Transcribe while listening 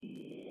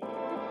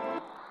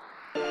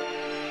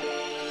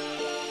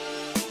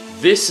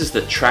This is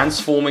the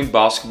Transforming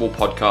Basketball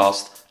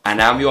Podcast, and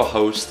I'm your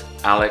host,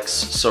 Alex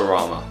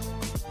Sarama.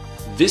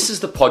 This is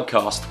the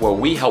podcast where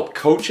we help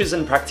coaches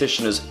and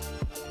practitioners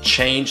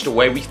change the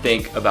way we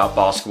think about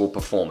basketball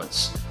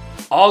performance.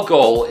 Our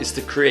goal is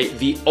to create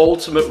the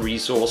ultimate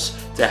resource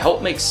to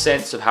help make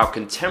sense of how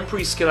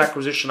contemporary skill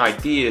acquisition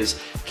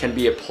ideas can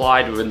be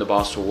applied within the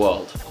basketball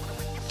world.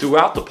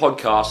 Throughout the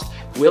podcast,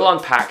 we'll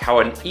unpack how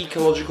an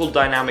ecological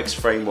dynamics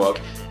framework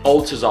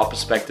alters our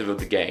perspective of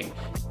the game.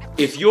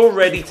 If you're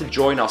ready to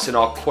join us in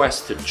our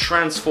quest to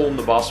transform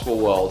the basketball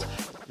world,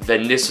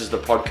 then this is the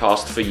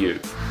podcast for you.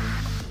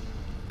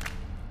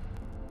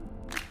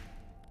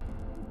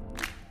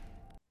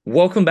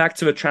 Welcome back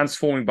to the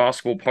Transforming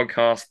Basketball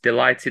Podcast.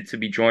 Delighted to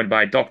be joined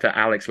by Dr.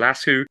 Alex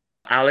Lascu.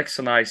 Alex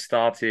and I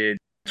started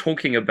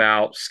talking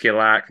about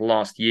Skill-Ac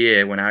last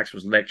year when Alex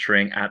was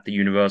lecturing at the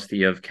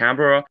University of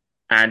Canberra,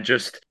 and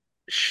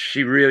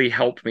she really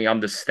helped me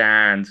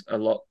understand a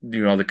lot,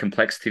 the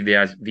complexity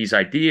of these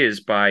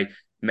ideas by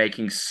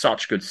making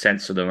such good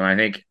sense of them. And I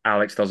think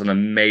Alex does an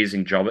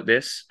amazing job at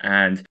this,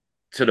 and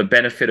to the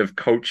benefit of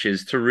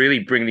coaches to really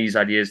bring these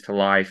ideas to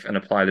life and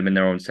apply them in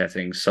their own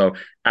settings. So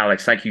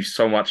Alex, thank you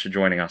so much for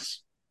joining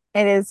us.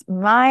 It is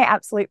my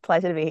absolute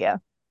pleasure to be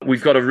here.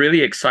 We've got a really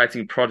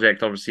exciting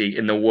project, obviously,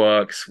 in the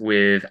works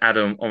with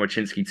Adam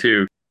Omachinsky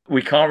too.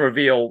 We can't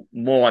reveal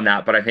more on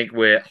that, but I think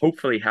we'll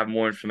hopefully have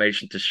more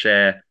information to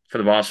share for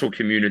the basketball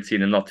community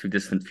in the not too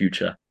distant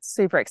future.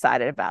 Super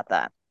excited about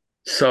that.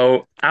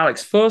 So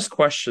Alex, first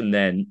question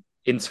then,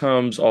 in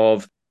terms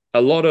of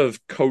a lot of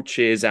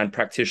coaches and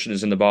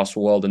practitioners in the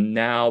basketball world are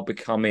now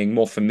becoming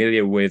more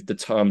familiar with the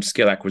term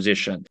skill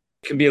acquisition.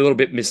 It can be a little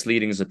bit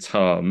misleading as a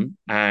term,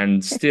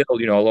 and still, a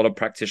lot of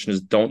practitioners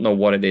don't know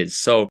what it is.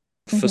 So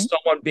for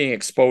someone being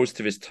exposed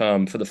to this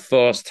term for the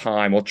first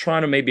time or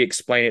trying to maybe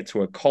explain it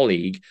to a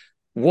colleague,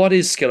 what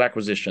is skill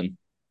acquisition?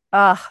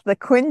 The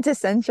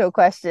quintessential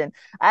question.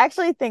 I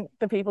actually think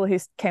the people who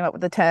came up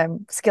with the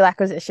term skill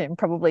acquisition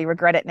probably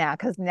regret it now,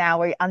 because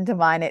now we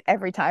undermine it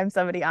every time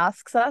somebody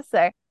asks us.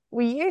 So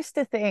we used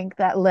to think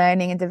that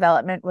learning and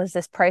development was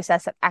this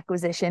process of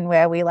acquisition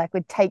where we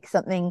would take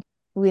something,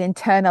 we'd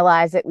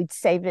internalize it, we'd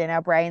save it in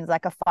our brains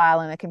like a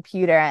file in a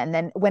computer, and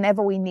then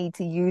whenever we need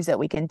to use it,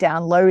 we can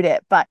download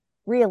it. But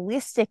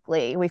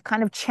realistically, we've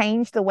kind of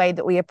changed the way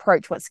that we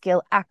approach what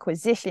skill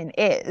acquisition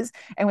is,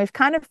 and we've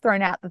kind of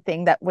thrown out the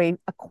thing that we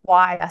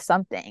acquire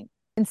something.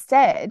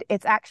 Instead,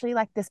 it's actually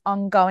like this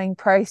ongoing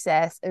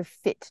process of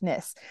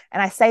fitness.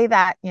 And I say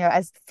that,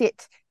 as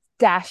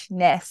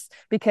fit-ness,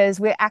 because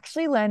we're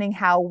actually learning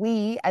how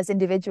we as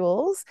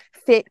individuals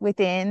fit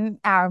within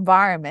our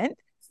environment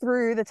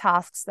through the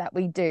tasks that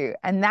we do.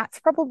 And that's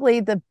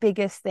probably the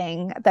biggest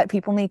thing that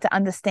people need to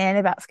understand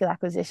about skill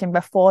acquisition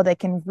before they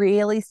can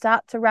really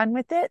start to run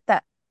with it,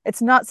 that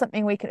it's not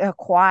something we can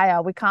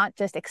acquire. We can't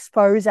just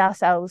expose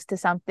ourselves to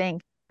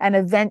something and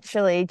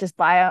eventually just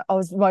by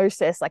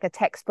osmosis, like a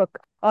textbook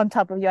on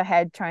top of your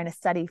head trying to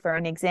study for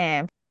an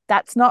exam.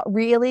 That's not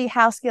really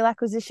how skill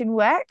acquisition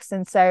works.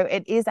 And so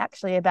it is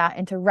actually about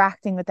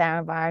interacting with our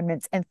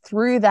environments. And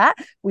through that,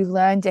 we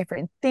learn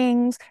different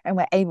things and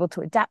we're able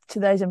to adapt to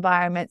those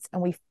environments, and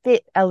we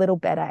fit a little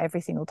better every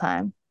single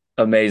time.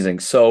 Amazing.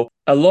 So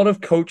a lot of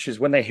coaches,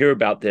 when they hear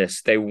about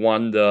this, they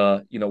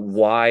wonder,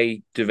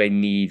 why do they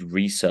need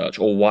research,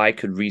 or why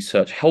could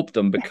research help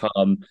them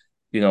become,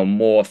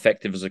 more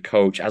effective as a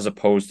coach as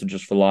opposed to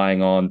just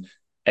relying on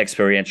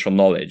experiential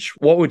knowledge?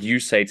 What would you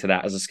say to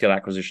that as a skill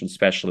acquisition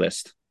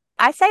specialist?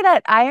 I say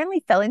that I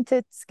only fell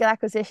into skill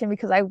acquisition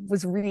because I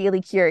was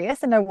really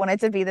curious and I wanted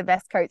to be the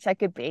best coach I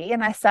could be.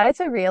 And I started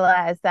to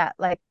realize that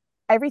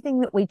everything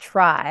that we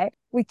try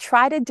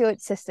to do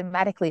it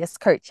systematically as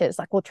coaches.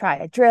 We'll try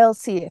a drill,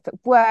 see if it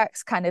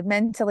works, kind of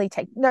mentally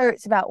take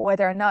notes about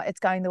whether or not it's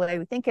going the way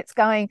we think it's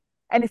going.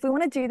 And if we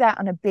want to do that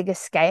on a bigger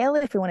scale,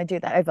 if we want to do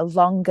that over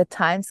longer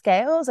time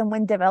scales, and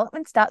when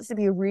development starts to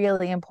be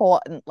really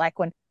important, like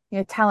when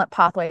talent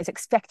pathways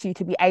expect you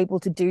to be able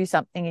to do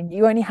something and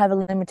you only have a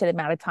limited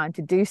amount of time to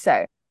do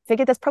so.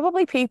 Figure there's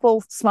probably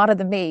people smarter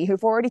than me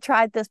who've already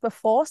tried this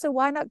before, so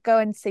why not go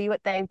and see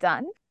what they've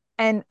done?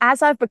 And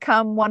as I've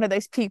become one of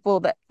those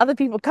people that other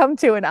people come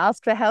to and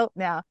ask for help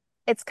now,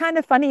 it's kind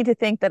of funny to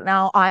think that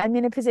now I'm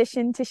in a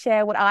position to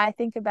share what I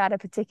think about a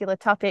particular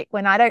topic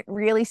when I don't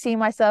really see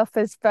myself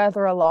as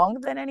further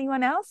along than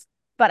anyone else.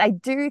 But I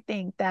do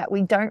think that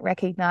we don't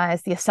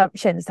recognize the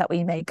assumptions that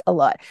we make a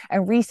lot.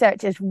 And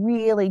research is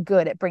really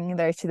good at bringing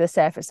those to the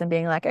surface and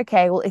being like,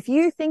 okay, well, if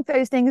you think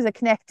those things are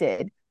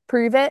connected,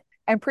 prove it,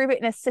 and prove it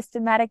in a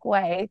systematic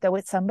way that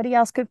what somebody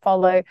else could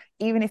follow,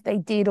 even if they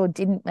did or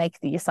didn't make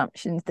the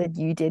assumptions that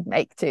you did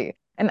make too.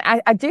 And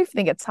I do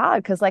think it's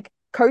hard because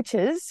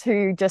coaches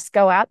who just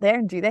go out there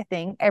and do their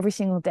thing every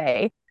single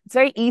day, it's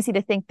very easy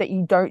to think that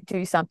you don't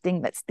do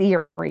something that's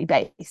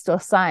theory-based or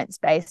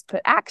science-based,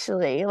 but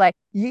actually,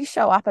 you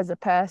show up as a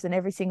person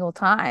every single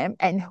time,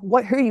 and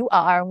who you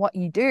are and what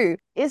you do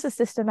is a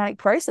systematic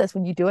process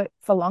when you do it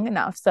for long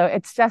enough. So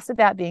it's just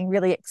about being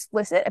really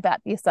explicit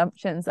about the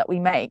assumptions that we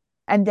make,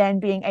 and then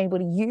being able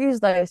to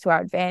use those to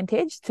our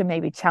advantage to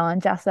maybe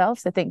challenge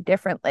ourselves to think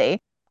differently,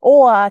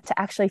 or to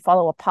actually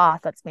follow a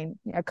path that's been,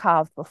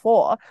 carved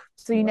before.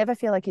 So you never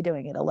feel like you're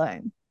doing it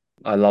alone.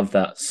 I love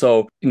that.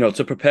 So,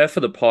 to prepare for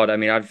the pod, I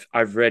mean,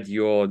 I've read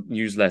your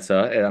newsletter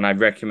and I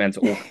recommend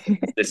to all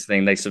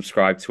listening, they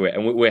subscribe to it.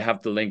 And we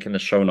have the link in the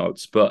show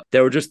notes. But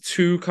there were just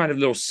two kind of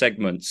little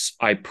segments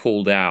I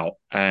pulled out.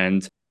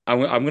 And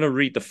I'm going to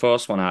read the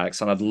first one,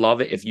 Alex, and I'd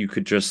love it if you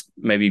could just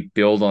maybe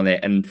build on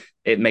it and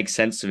it makes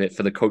sense of it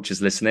for the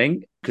coaches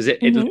listening, because it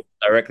does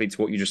directly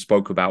to what you just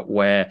spoke about,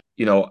 where,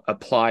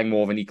 applying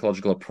more of an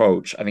ecological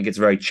approach, I think it's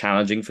very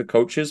challenging for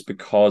coaches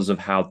because of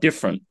how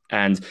different,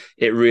 and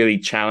it really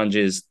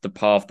challenges the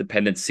path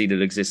dependency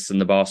that exists in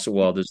the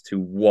basketball world as to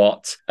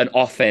what an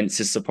offense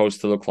is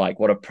supposed to look like,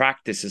 what a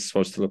practice is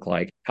supposed to look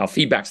like, how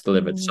feedback's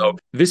delivered. So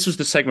this was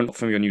the segment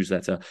from your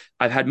newsletter.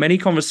 I've had many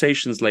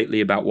conversations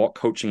lately about what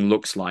coaching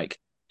looks like.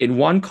 In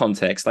one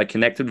context, I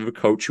connected with a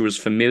coach who was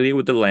familiar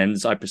with the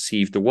lens I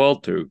perceived the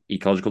world through,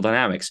 ecological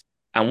dynamics,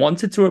 and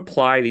wanted to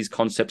apply these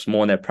concepts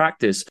more in their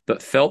practice,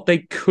 but felt they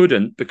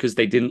couldn't because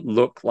they didn't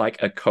look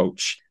like a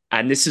coach.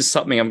 And this is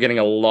something I'm getting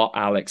a lot,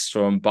 Alex,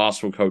 from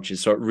basketball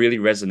coaches, so it really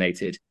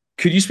resonated.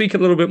 Could you speak a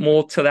little bit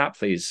more to that,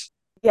 please?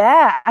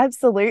 Yeah,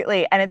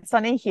 absolutely. And it's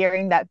funny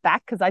hearing that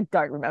back because I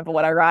don't remember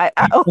what I write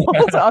at all.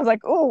 So I was like,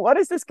 oh, what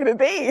is this going to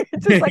be?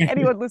 Just like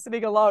anyone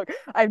listening along,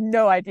 I have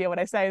no idea what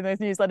I say in those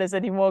newsletters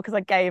anymore because I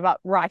gave up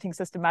writing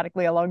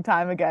systematically a long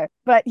time ago.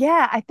 But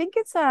yeah, I think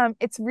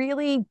it's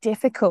really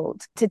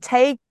difficult to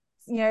take,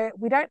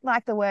 we don't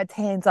like the words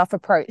hands-off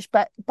approach,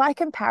 but by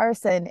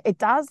comparison, it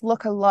does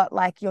look a lot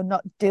like you're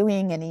not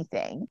doing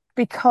anything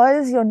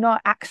because you're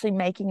not actually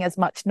making as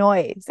much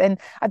noise. And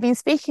I've been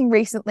speaking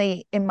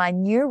recently in my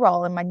new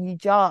role, in my new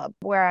job,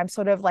 where I'm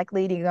sort of like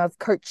leading of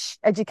coach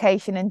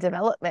education and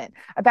development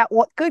about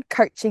what good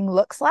coaching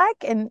looks like.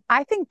 And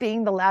I think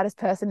being the loudest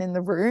person in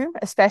the room,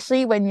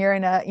 especially when you're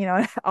in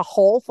a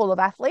hall full of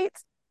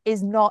athletes,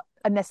 is not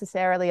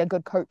necessarily a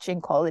good coaching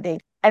quality.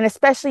 And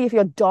especially if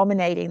you're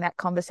dominating that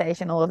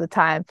conversation all of the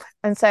time.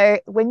 And so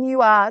when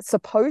you are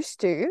supposed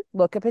to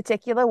look a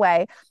particular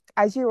way,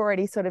 as you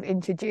already sort of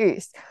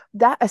introduced,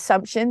 that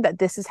assumption that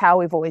this is how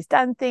we've always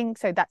done things,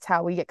 so that's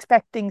how we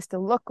expect things to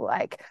look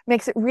like,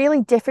 makes it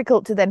really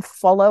difficult to then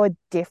follow a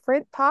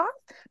different path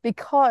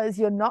because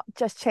you're not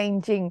just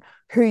changing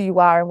who you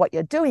are and what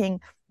you're doing,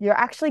 you're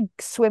actually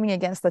swimming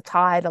against the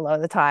tide a lot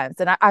of the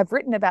times. And I've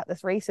written about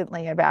this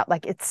recently about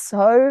like, it's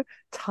so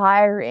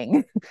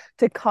tiring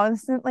to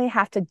constantly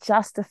have to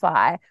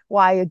justify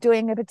why you're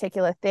doing a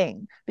particular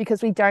thing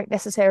because we don't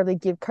necessarily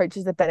give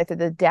coaches the benefit of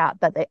the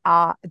doubt that they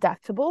are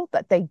adaptable,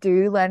 that they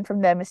do learn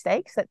from their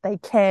mistakes, that they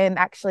can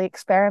actually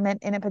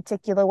experiment in a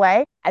particular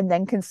way and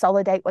then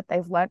consolidate what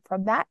they've learned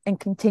from that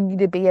and continue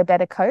to be a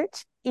better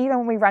coach. Even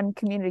when we run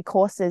community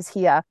courses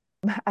here,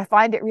 I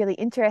find it really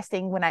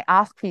interesting when I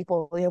ask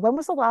people, when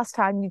was the last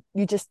time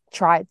you just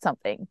tried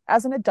something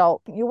as an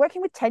adult? You're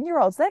working with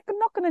 10-year-olds. They're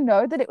not going to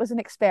know that it was an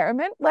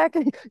experiment. Like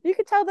you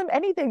could tell them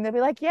anything. They'll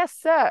be like, yes,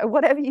 sir,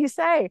 whatever you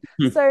say.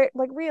 So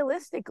like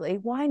realistically,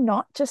 why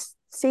not just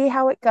see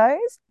how it goes?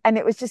 And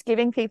it was just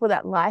giving people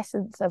that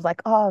license of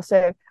like, oh,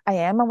 so I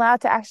am allowed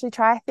to actually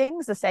try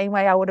things the same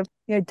way I would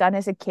have, done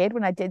as a kid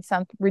when I did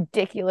some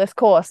ridiculous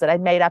course that I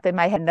made up in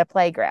my head in a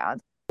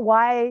playground.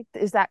 Why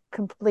is that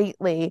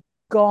completely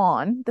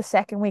gone the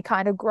second we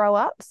kind of grow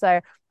up?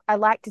 So I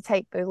like to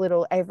take the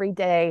little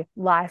everyday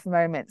life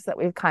moments that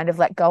we've kind of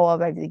let go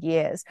of over the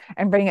years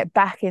and bring it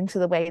back into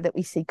the way that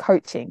we see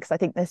coaching, because I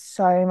think there's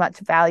so much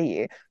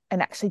value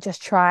in actually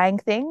just trying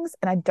things.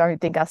 And I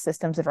don't think our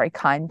systems are very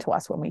kind to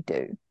us when we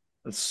do.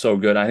 That's so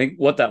good. I think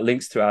what that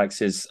links to,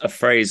 Alex, is a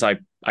phrase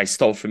I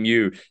stole from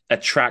you: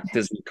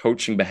 attractors in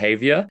coaching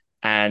behavior.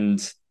 And,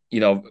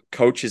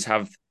 coaches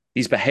have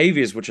these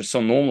behaviors which are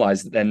so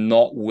normalized that they're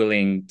not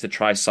willing to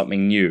try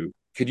something new.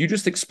 Could you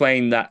just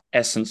explain that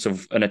essence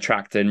of an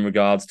attractor in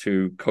regards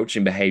to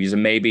coaching behaviors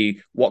and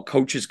maybe what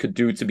coaches could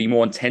do to be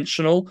more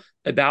intentional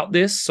about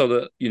this so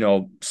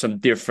that, some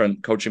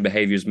different coaching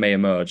behaviors may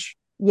emerge?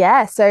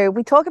 Yeah, so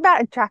we talk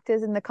about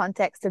attractors in the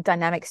context of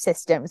dynamic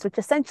systems, which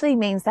essentially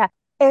means that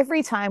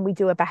every time we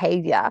do a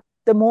behavior,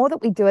 the more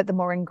that we do it, the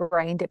more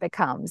ingrained it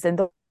becomes. And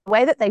the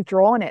way that they've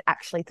drawn it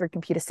actually through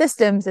computer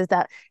systems is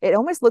that it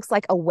almost looks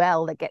like a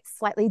well that gets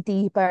slightly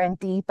deeper and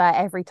deeper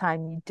every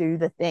time you do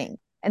the thing.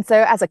 And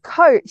so as a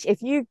coach,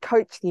 if you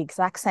coach the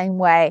exact same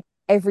way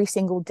every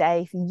single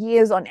day for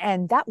years on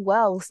end, that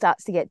well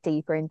starts to get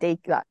deeper and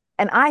deeper.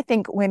 And I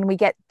think when we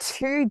get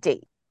too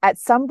deep, at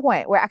some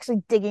point, we're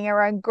actually digging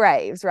our own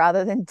graves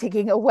rather than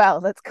digging a well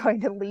that's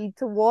going to lead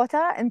to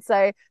water. And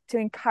so to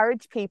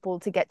encourage people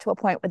to get to a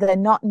point where they're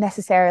not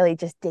necessarily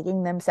just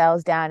digging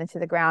themselves down into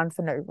the ground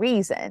for no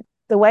reason,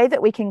 the way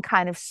that we can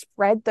kind of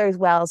spread those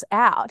wells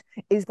out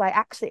is by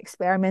actually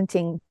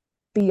experimenting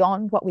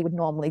beyond what we would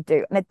normally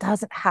do. And it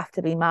doesn't have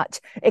to be much.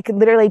 It could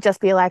literally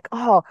just be like,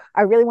 oh,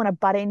 I really want to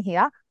butt in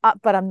here,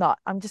 but I'm not.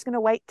 I'm just going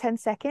to wait 10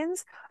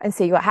 seconds and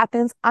see what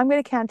happens. I'm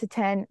going to count to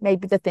 10.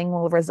 Maybe the thing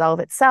will resolve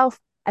itself.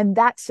 And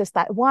that's just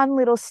that one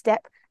little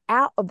step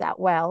out of that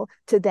well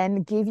to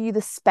then give you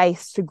the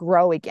space to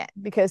grow again.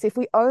 Because if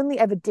we only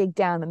ever dig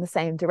down in the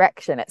same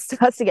direction, it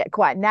starts to get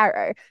quite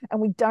narrow and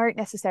we don't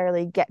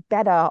necessarily get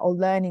better or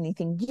learn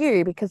anything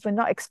new because we're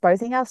not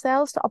exposing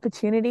ourselves to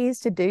opportunities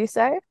to do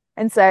so.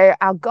 And so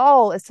our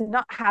goal is to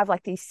not have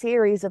like these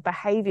series of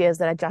behaviors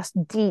that are just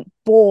deep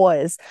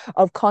bores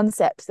of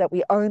concepts that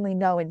we only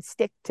know and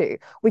stick to.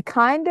 We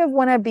kind of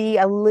want to be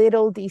a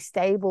little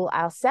destable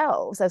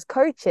ourselves as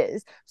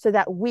coaches so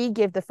that we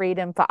give the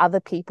freedom for other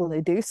people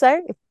to do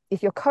so.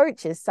 If your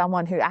coach is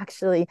someone who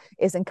actually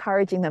is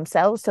encouraging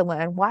themselves to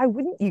learn, why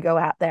wouldn't you go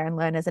out there and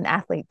learn as an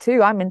athlete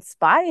too? I'm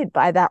inspired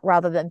by that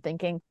rather than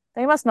thinking,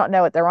 they must not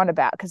know what they're on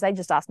about because they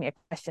just asked me a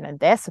question and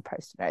they're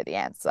supposed to know the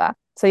answer.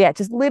 So yeah,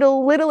 just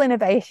little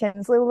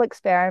innovations, little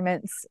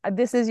experiments.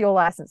 This is your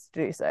license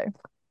to do so.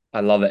 I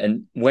love it.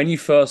 And when you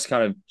first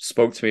kind of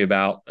spoke to me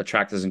about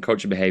attractors and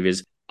coaching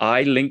behaviors,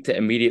 I linked it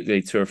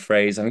immediately to a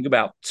phrase, I think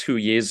about 2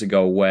 years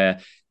ago, where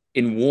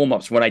in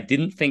warm-ups, when I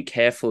didn't think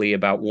carefully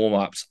about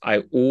warm-ups, I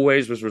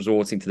always was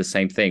resorting to the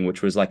same thing,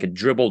 which was like a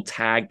dribble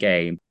tag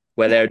game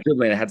where they're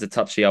dribbling and had to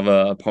touch the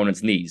other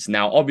opponent's knees.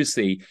 Now,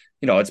 obviously,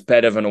 it's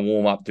better than a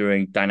warm up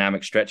doing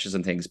dynamic stretches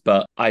and things.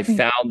 But I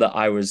found that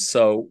I was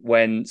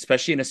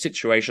especially in a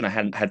situation I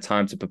hadn't had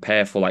time to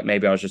prepare for, like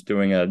maybe I was just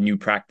doing a new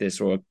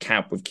practice or a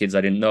camp with kids I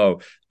didn't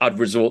know, I'd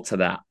resort to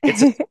that.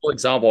 It's a simple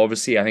example.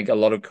 Obviously, I think a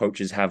lot of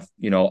coaches have,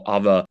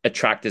 other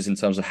attractors in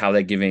terms of how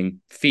they're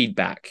giving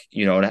feedback,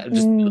 and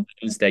just the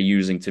things they're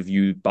using to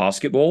view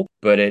basketball.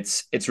 But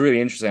it's really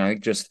interesting. I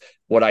think just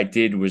what I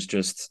did was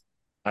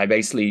I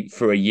basically,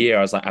 for a year,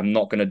 I was like, I'm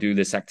not going to do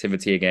this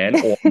activity again,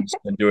 or I'm just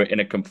going to do it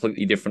in a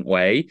completely different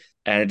way.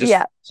 And it just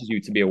forces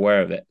you to be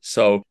aware of it.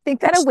 So I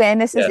think that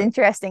awareness is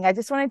interesting. I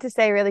just wanted to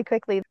say really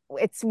quickly,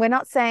 we're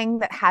not saying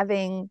that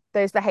having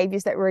those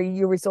behaviors that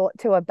you resort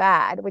to are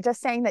bad. We're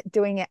just saying that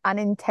doing it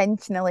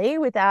unintentionally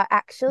without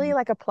actually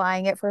like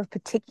applying it for a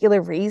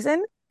particular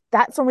reason,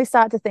 that's when we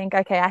start to think,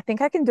 okay, I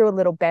think I can do a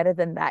little better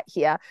than that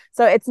here.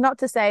 So it's not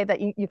to say that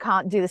you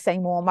can't do the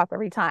same warm up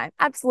every time.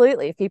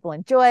 Absolutely. If people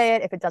enjoy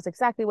it, if it does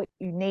exactly what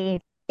you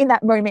need in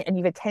that moment and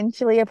you've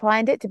intentionally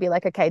applied it to be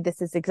like, okay,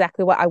 this is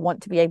exactly what I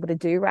want to be able to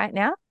do right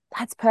now,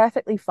 that's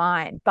perfectly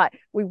fine. But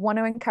we want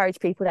to encourage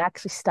people to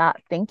actually start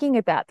thinking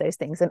about those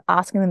things and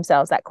asking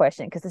themselves that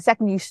question. Because the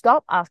second you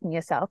stop asking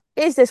yourself,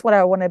 is this what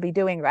I want to be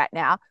doing right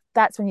now?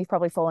 That's when you've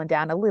probably fallen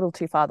down a little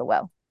too far the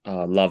well.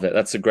 I love it.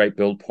 That's a great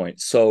build point.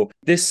 So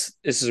this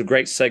is a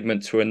great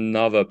segment to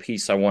another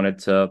piece I wanted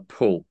to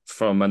pull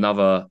from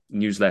another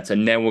newsletter.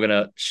 And then we're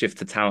going to shift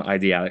to Talent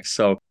ID, Alex.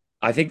 So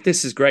I think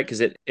this is great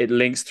because it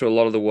links to a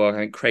lot of the work I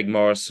think Craig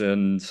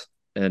Morrison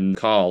and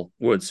Carl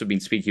Woods have been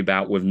speaking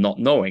about with not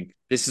knowing.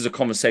 This is a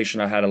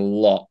conversation I had a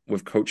lot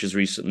with coaches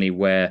recently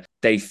where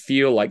they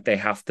feel like they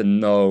have to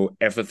know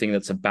everything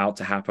that's about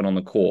to happen on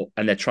the court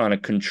and they're trying to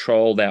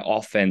control their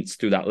offense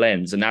through that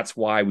lens. And that's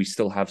why we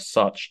still have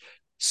such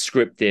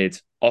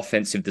scripted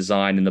offensive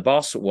design in the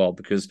basketball world,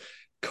 because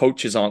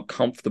coaches aren't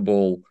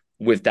comfortable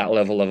with that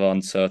level of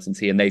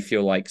uncertainty. And they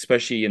feel like,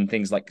 especially in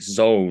things like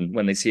zone,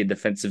 when they see a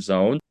defensive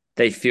zone,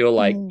 they feel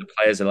like the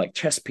players are like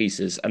chess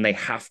pieces and they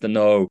have to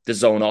know the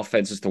zone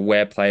offense as to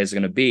where players are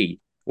going to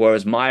be.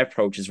 Whereas my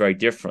approach is very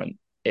different.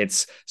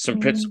 It's some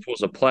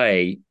principles of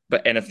play,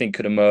 but anything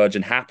could emerge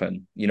and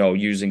happen,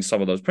 using some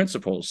of those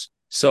principles.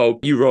 So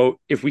you wrote,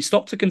 if we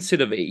stop to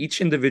consider that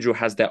each individual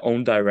has their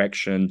own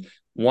direction,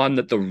 one,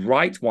 that the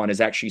right one is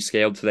actually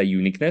scaled to their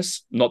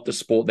uniqueness, not the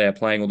sport they're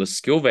playing or the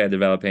skill they're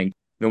developing,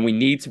 then we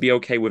need to be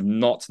okay with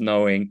not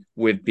knowing,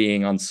 with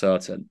being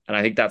uncertain. And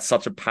I think that's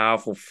such a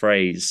powerful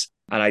phrase.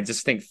 And I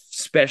just think,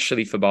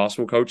 especially for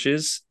basketball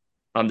coaches,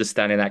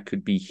 understanding that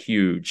could be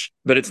huge.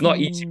 But it's not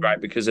easy, right?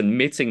 Because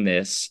admitting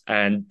this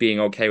and being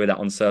okay with that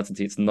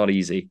uncertainty, it's not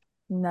easy.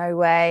 No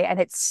way. And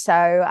it's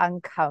so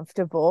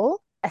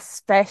uncomfortable,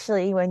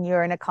 especially when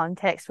you're in a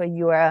context where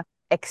you are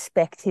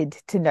expected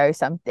to know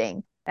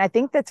something. And I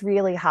think that's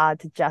really hard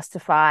to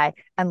justify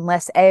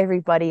unless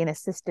everybody in a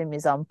system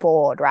is on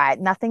board, right?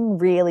 Nothing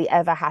really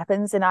ever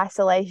happens in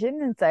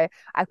isolation. And so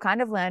I've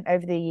kind of learned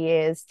over the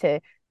years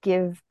to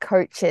give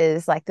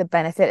coaches like the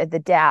benefit of the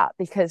doubt,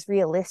 because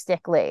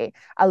realistically,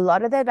 a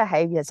lot of their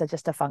behaviors are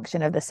just a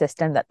function of the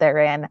system that they're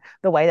in,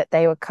 the way that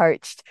they were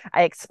coached.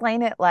 I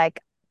explain it like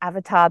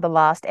Avatar, The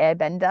Last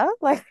Airbender.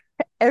 Like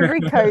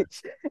every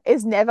coach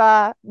is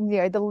never,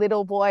 the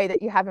little boy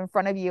that you have in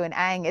front of you in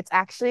Aang. It's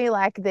actually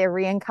like their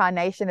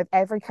reincarnation of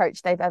every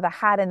coach they've ever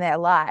had in their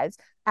lives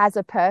as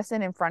a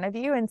person in front of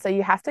you. And so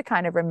you have to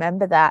kind of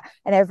remember that.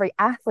 And every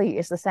athlete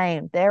is the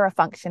same. They're a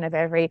function of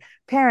every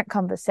parent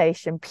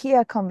conversation,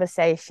 peer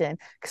conversation,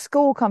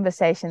 school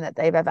conversation that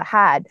they've ever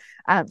had.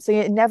 So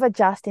you're never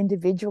just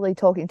individually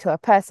talking to a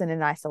person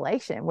in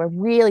isolation. We're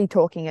really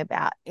talking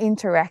about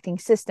interacting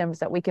systems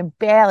that we can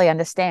barely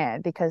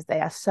understand because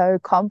they are so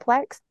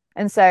complex.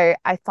 And so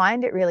I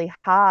find it really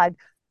hard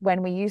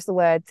when we use the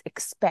words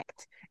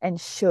expect and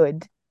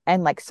should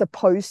and like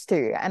supposed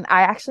to. And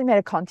I actually made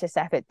a conscious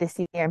effort this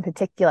year in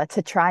particular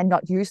to try and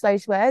not use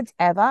those words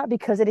ever,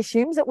 because it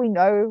assumes that we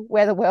know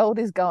where the world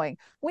is going.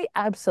 We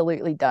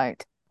absolutely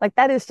don't. Like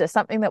that is just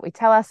something that we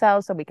tell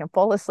ourselves so we can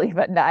fall asleep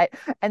at night.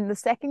 And the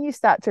second you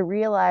start to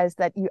realize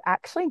that you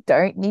actually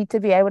don't need to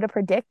be able to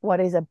predict what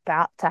is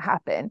about to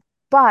happen,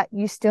 but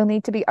you still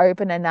need to be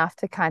open enough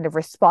to kind of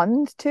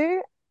respond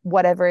to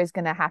whatever is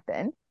going to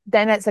happen,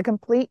 then it's a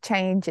complete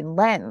change in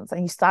lens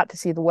and you start to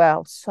see the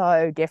world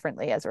so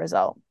differently as a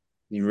result.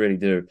 You really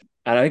do.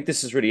 And I think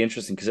this is really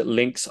interesting because it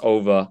links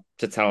over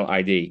to talent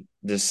ID,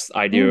 this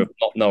idea Mm. of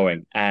not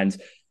knowing. And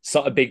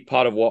so a big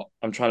part of what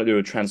I'm trying to do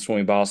with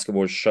transforming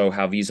basketball is show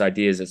how these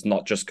ideas, it's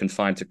not just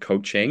confined to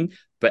coaching,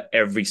 but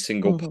every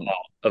single Mm-hmm.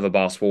 part of a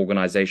basketball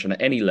organization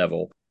at any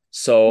level.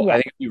 So I Yeah.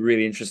 think it'd be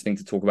really interesting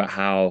to talk about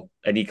how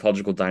an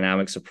ecological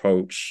dynamics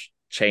approach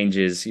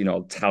changes,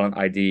 talent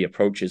ID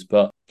approaches.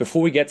 But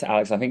before we get to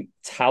Alex, I think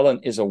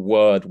talent is a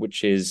word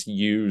which is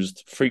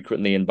used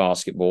frequently in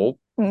basketball,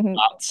 Mm-hmm.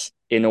 but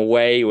in a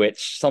way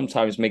which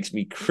sometimes makes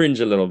me cringe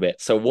a little bit.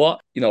 So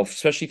what,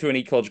 especially through an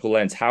ecological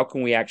lens, how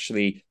can we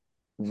actually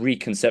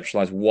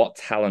reconceptualize what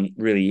talent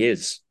really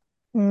is?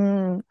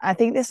 I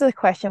think this is a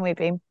question we've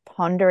been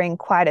pondering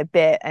quite a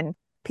bit, and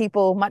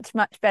people much,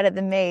 much better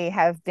than me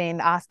have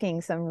been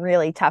asking some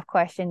really tough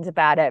questions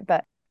about it.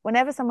 But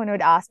whenever someone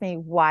would ask me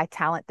why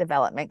talent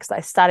development, because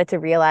I started to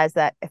realize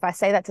that if I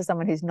say that to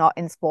someone who's not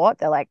in sport,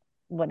 they're like,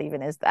 what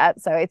even is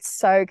that? So it's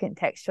so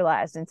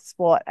contextualized into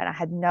sport, and I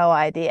had no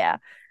idea.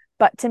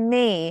 But to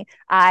me,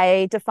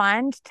 I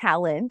defined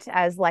talent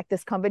as like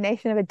this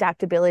combination of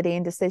adaptability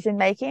and decision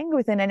making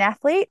within an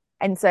athlete.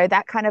 And so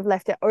that kind of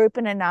left it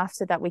open enough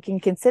so that we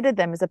can consider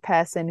them as a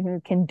person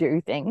who can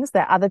do things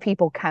that other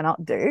people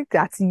cannot do.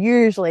 That's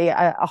usually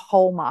a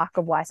hallmark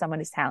of why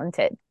someone is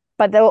talented.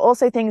 But there were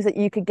also things that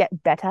you could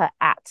get better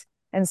at.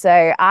 And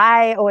so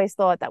I always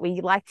thought that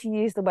we like to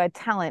use the word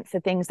talent for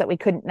things that we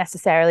couldn't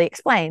necessarily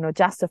explain or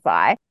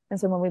justify. And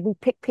so when we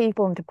pick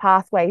people into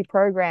pathway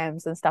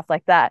programs and stuff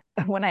like that,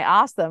 when I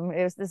asked them,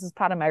 this is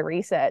part of my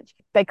research,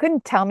 they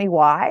couldn't tell me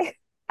why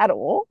at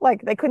all.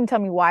 Like they couldn't tell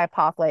me why a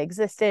pathway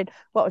existed,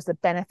 what was the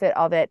benefit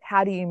of it,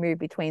 how do you move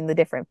between the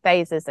different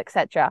phases,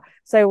 etc.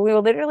 So we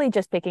were literally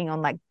just picking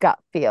on like gut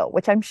feel,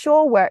 which I'm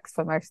sure works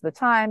for most of the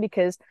time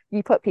because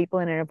you put people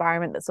in an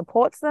environment that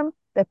supports them,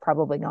 they're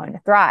probably going to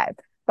thrive.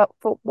 But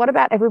what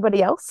about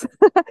everybody else?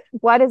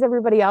 Why does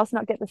everybody else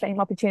not get the same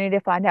opportunity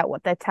to find out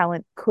what their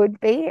talent could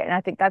be? And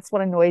I think that's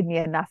what annoyed me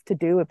enough to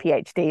do a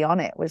PhD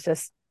on it was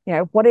just,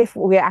 what if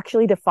we're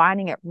actually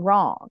defining it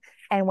wrong?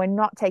 And we're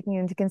not taking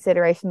into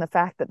consideration the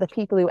fact that the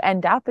people who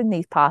end up in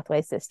these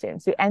pathway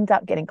systems, who end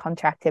up getting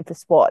contracted for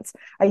sports,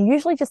 are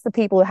usually just the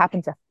people who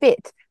happen to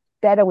fit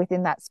better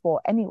within that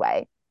sport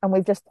anyway. And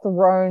we've just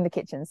thrown the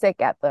kitchen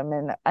sink at them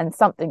and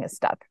something is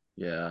stuck.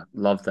 Yeah,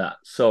 love that.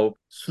 So,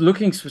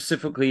 looking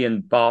specifically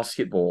in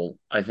basketball,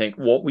 I think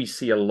what we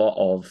see a lot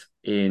of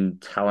in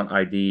talent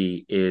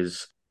ID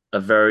is a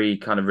very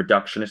kind of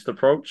reductionist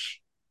approach.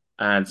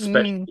 And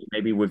especially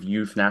maybe with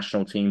youth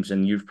national teams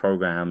and youth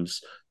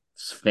programs,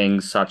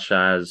 things such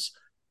as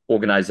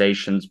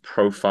organizations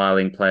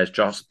profiling players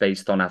just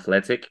based on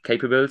athletic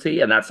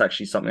capability. And that's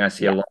actually something I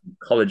see a lot in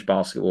college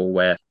basketball,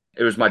 where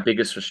it was my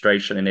biggest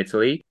frustration in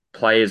Italy.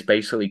 Players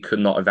basically could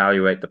not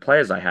evaluate the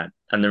players I had.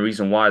 And the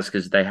reason why is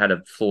because they had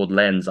a flawed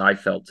lens, I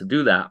felt, to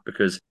do that,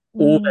 because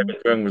all they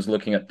were doing was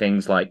looking at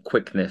things like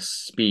quickness,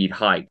 speed,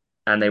 height,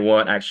 and they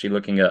weren't actually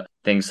looking at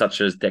things such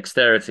as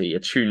dexterity,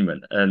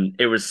 attunement. And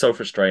it was so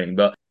frustrating.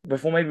 But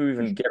before maybe we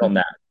even get on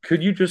that,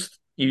 could you just,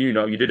 you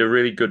did a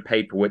really good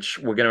paper, which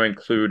we're going to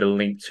include a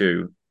link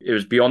to. It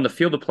was Beyond the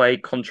Field of Play,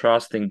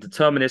 contrasting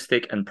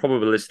deterministic and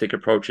probabilistic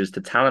approaches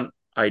to talent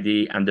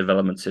ID and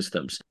development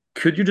systems.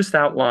 Could you just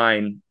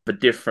outline the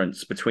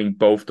difference between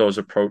both those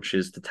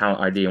approaches to talent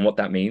ID and what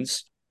that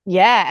means?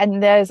 Yeah,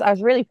 and I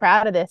was really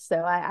proud of this. So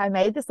I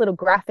made this little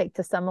graphic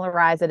to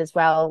summarize it as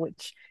well,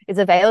 which is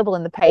available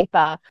in the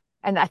paper.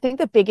 And I think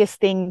the biggest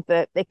thing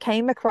that it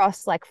came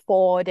across like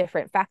four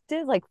different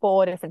factors, like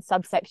four different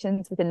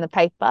subsections within the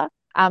paper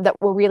that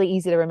were really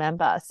easy to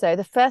remember. So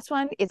the first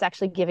one is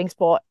actually giving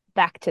sport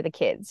back to the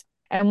kids.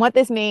 And what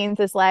this means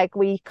is like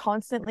we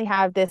constantly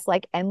have this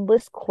like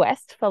endless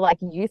quest for like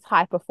youth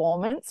high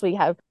performance. We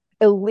have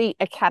elite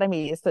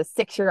academies for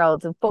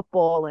 6-year-olds in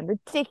football and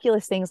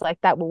ridiculous things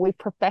like that, where we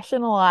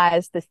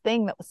professionalize this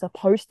thing that was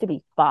supposed to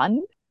be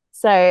fun.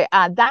 So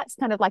that's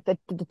kind of like the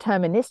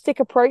deterministic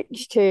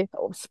approach to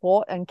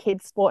sport and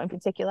kids sport in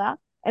particular.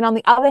 And on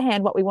the other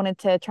hand, what we wanted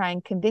to try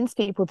and convince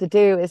people to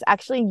do is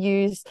actually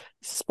use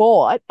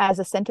sport as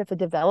a center for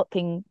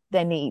developing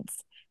their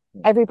needs.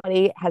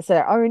 Everybody has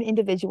their own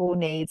individual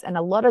needs, and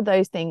a lot of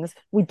those things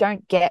we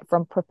don't get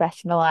from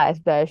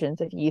professionalized versions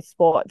of youth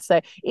sports.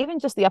 So even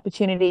just the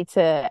opportunity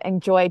to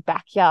enjoy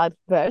backyard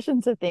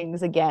versions of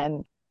things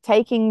again,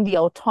 taking the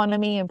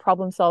autonomy and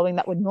problem solving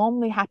that would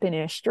normally happen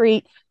in a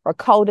street or a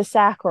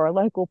cul-de-sac or a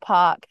local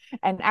park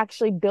and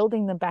actually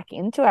building them back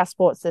into our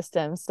sports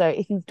system. So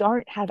if you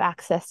don't have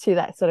access to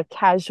that sort of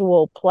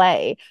casual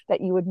play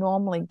that you would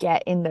normally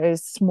get in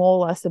those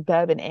smaller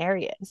suburban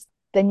areas,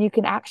 then you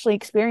can actually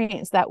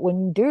experience that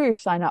when you do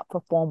sign up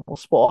for formal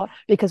sport,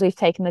 because we've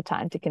taken the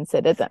time to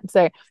consider them.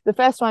 So the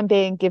first one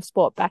being give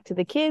sport back to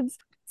the kids.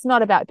 It's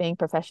not about being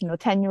professional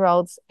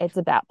 10-year-olds, it's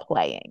about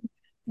playing.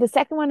 The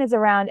second one is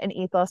around an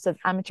ethos of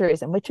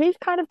amateurism, which we've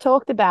kind of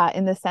talked about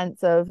in the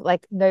sense of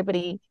like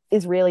nobody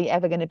is really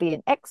ever going to be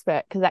an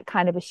expert because that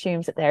kind of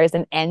assumes that there is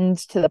an end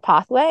to the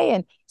pathway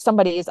and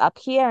somebody is up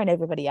here and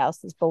everybody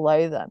else is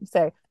below them.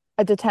 So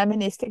a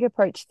deterministic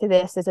approach to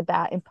this is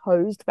about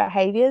imposed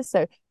behaviors.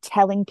 So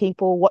telling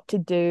people what to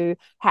do,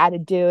 how to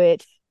do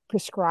it,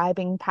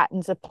 prescribing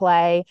patterns of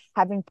play,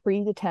 having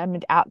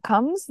predetermined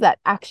outcomes that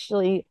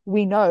actually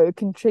we know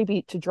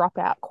contribute to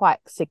dropout quite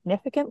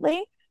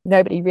significantly.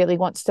 Nobody really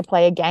wants to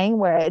play a game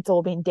where it's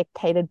all been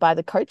dictated by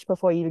the coach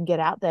before you even get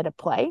out there to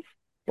play.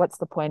 What's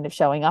the point of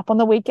showing up on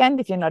the weekend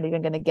if you're not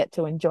even going to get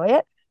to enjoy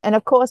it? And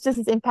of course, this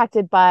is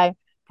impacted by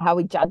how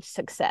we judge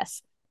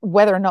success,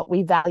 whether or not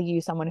we value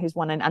someone who's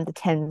won an under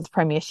 10s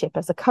premiership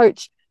as a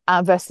coach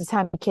versus how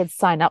many kids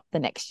sign up the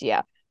next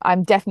year.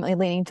 I'm definitely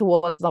leaning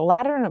towards the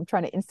latter, and I'm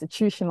trying to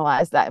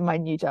institutionalize that in my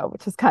new job,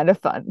 which is kind of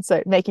fun.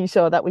 So making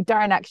sure that we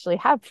don't actually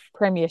have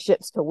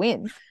premierships to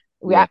win.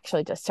 We're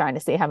actually just trying to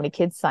see how many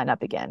kids sign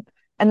up again.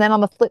 And then on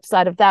the flip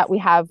side of that, we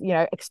have,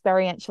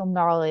 experiential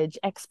knowledge,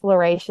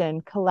 exploration,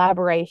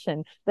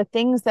 collaboration, the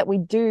things that we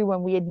do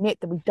when we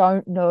admit that we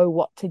don't know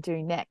what to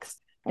do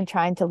next and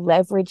trying to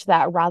leverage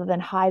that rather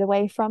than hide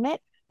away from it.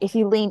 If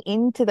you lean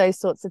into those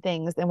sorts of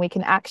things, then we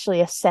can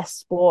actually assess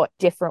sport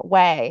different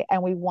way.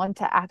 And we want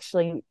to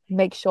actually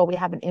make sure we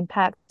have an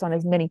impact on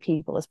as many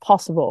people as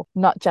possible,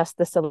 not just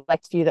the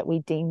select few that we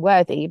deem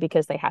worthy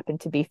because they happen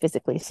to be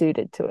physically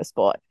suited to a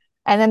sport.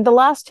 And then the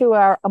last two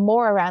are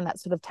more around that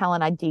sort of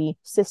talent ID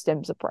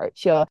systems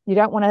approach. You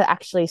don't want to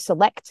actually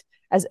select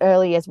as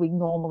early as we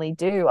normally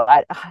do.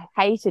 I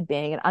hated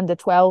being an under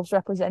 12s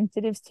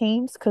representatives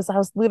teams because I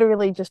was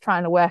literally just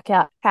trying to work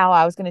out how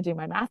I was going to do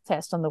my math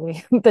test on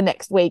the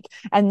next week.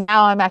 And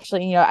now I'm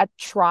actually, at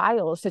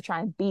trials to try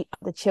and beat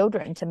the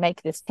children to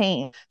make this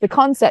team. The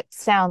concept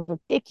sounds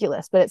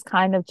ridiculous, but it's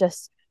kind of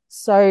just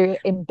so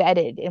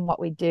embedded in what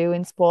we do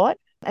in sport.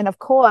 And of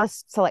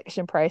course,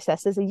 selection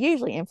processes are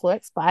usually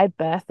influenced by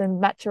birth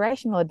and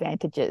maturational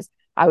advantages.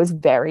 I was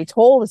very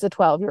tall as a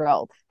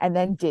 12-year-old and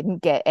then didn't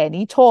get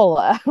any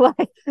taller.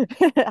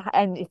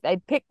 And if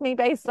they'd picked me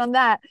based on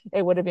that,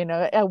 it would have been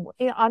an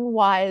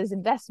unwise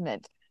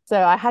investment. So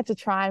I had to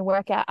try and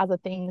work out other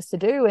things to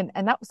do.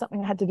 And that was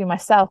something I had to do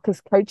myself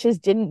because coaches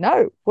didn't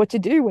know what to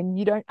do when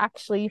you don't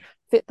actually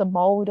fit the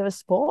mold of a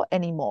sport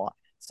anymore.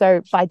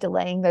 So by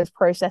delaying those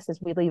processes,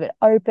 we leave it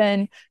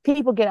open.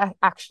 People get to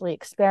actually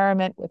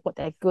experiment with what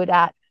they're good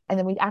at. And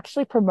then we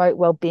actually promote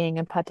well-being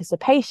and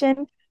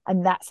participation.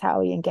 And that's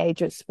how we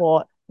engage with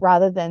sport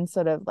rather than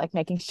sort of like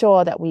making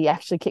sure that we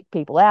actually kick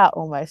people out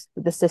almost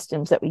with the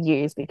systems that we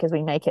use because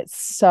we make it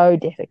so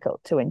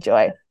difficult to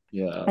enjoy.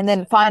 Yeah. And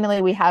then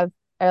finally, we have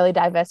early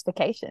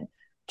diversification.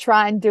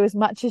 Try and do as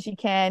much as you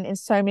can in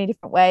so many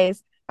different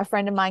ways. A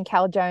friend of mine,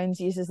 Cal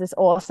Jones, uses this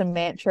awesome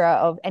mantra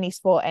of any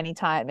sport,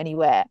 anytime,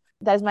 anywhere.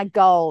 That is my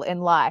goal in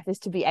life, is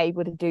to be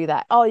able to do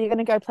that. Oh, you're going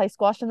to go play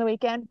squash on the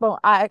weekend? Well,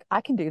 I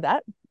can do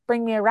that.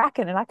 Bring me a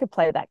racket and I could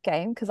play that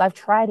game because I've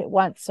tried it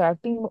once, or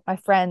I've been with my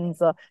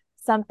friends or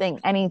something,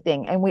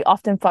 anything. And we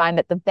often find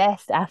that the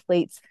best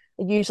athletes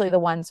are usually the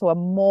ones who are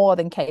more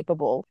than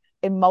capable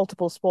in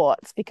multiple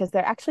sports because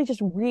they're actually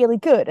just really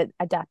good at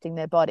adapting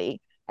their body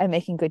and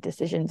making good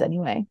decisions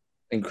anyway.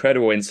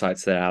 Incredible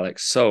insights there,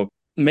 Alex. So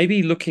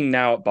maybe looking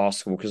now at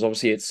basketball, because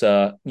obviously it's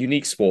a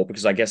unique sport,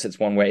 because I guess it's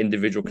one where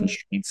individual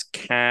constraints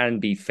can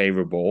be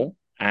favorable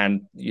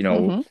and,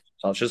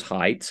 such as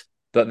height.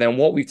 But then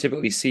what we've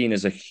typically seen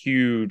is a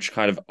huge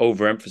kind of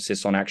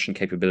overemphasis on action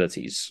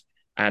capabilities.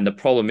 And the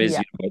problem is,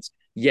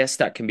 yes,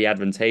 that can be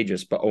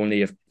advantageous, but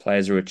only if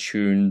players are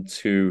attuned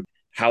to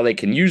how they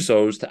can use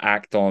those to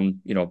act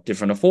on,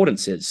 different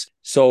affordances.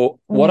 So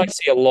what I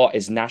see a lot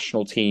is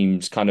national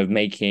teams kind of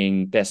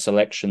making their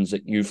selections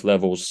at youth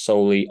levels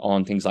solely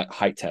on things like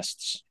height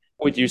tests.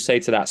 What would you say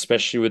to that,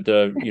 especially with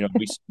the,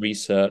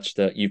 research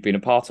that you've been a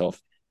part of?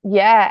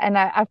 Yeah, and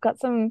I've got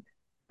some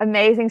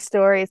amazing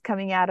stories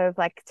coming out of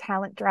like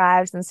talent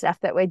drives and stuff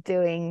that we're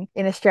doing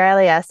in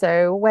Australia.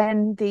 So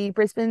when the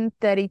Brisbane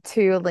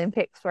 32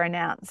 Olympics were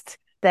announced,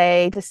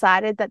 they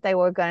decided that they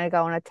were going to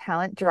go on a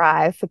talent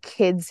drive for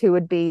kids who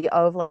would be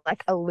over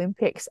like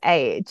Olympics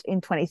age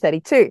in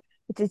 2032,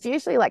 which is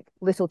usually like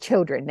little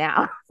children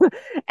now.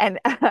 And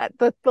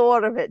the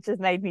thought of it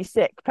just made me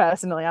sick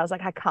personally. I was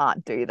like, I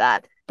can't do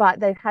that. But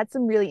they've had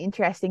some really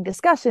interesting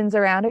discussions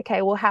around,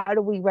 okay, well, how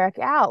do we work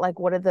out? Like,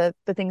 what are the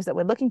things that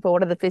we're looking for?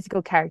 What are the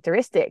physical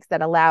characteristics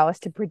that allow us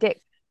to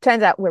predict?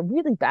 Turns out we're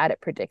really bad at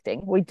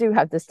predicting. We do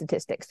have the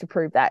statistics to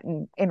prove that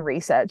in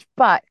research.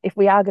 But if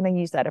we are going to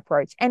use that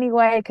approach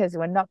anyway, because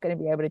we're not going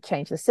to be able to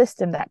change the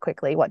system that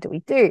quickly, what do we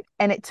do?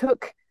 And it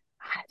took,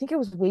 I think it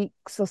was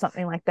weeks or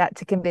something like that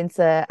to convince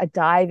a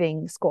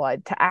diving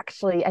squad to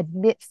actually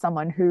admit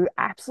someone who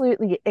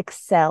absolutely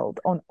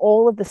excelled on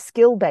all of the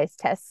skill-based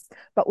tests,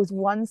 but was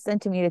 1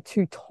 centimeter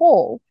too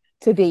tall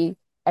to be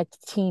a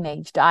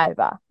teenage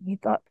diver. You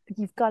thought,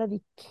 you've got to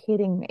be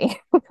kidding me.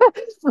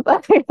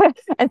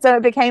 And so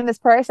it became this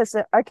process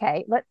of,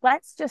 okay,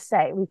 let's just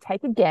say we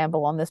take a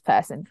gamble on this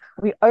person.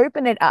 We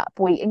open it up.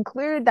 We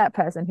include that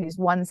person who's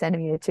 1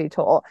 centimeter too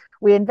tall.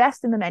 We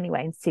invest in them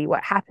anyway and see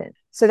what happens.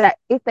 So that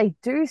if they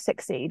do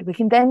succeed, we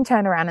can then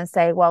turn around and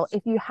say, well,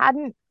 if you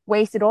hadn't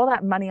wasted all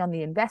that money on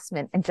the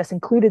investment and just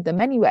included them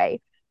anyway,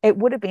 it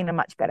would have been a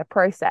much better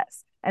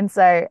process. And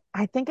so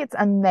I think it's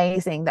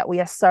amazing that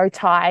we are so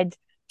tied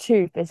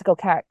to physical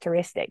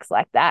characteristics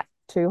like that,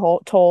 too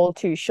tall,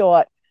 too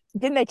short.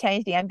 Didn't they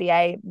change the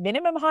NBA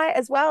minimum height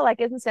as well?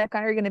 Like, isn't Steph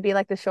Curry going to be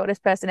like the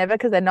shortest person ever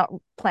because they're not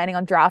planning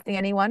on drafting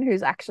anyone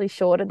who's actually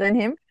shorter than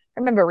him? I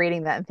remember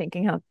reading that and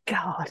thinking, oh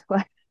God,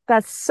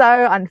 that's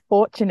so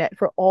unfortunate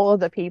for all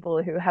of the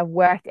people who have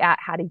worked out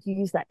how to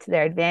use that to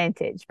their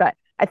advantage. But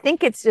I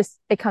think it's just,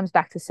 it comes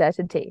back to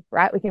certainty,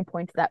 right? We can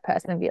point to that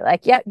person and be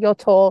like, yeah, you're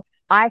tall.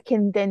 I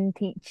can then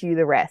teach you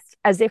the rest,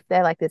 as if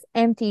they're like this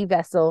empty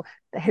vessel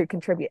who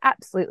contribute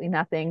absolutely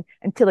nothing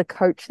until a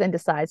coach then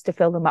decides to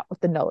fill them up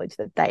with the knowledge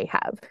that they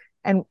have.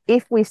 And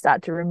if we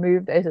start to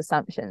remove those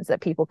assumptions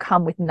that people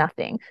come with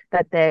nothing,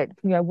 that they're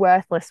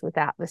worthless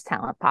without this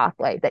talent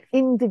pathway, that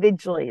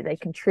individually they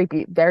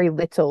contribute very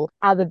little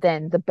other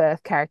than the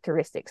birth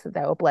characteristics that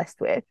they were blessed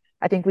with,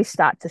 I think we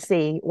start to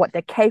see what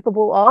they're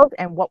capable of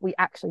and what we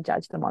actually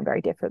judge them on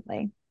very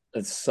differently.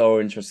 It's so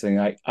interesting.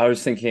 I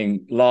was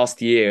thinking last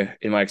year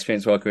in my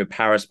experience working with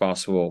Paris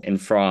basketball in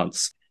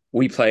France,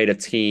 we played a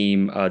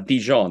team,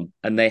 Dijon,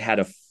 and they had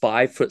a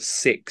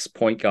 5'6"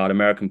 point guard,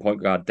 American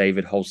point guard,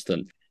 David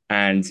Holston.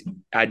 And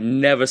I'd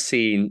never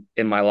seen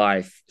in my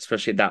life,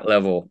 especially at that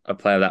level, a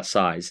player that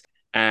size.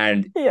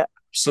 And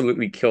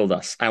absolutely killed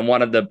us. And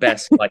one of the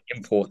best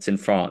imports in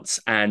France.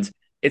 And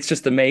it's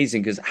just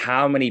amazing because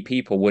how many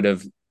people would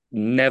have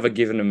never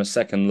given him a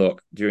second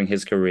look during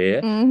his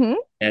career. Mm-hmm.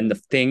 And the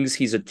things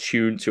he's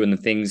attuned to and the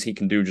things he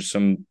can do, just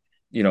some,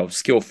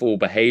 skillful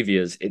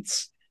behaviors.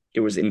 It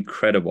was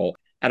incredible.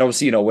 And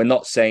obviously, we're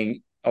not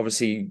saying,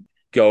 obviously,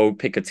 go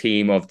pick a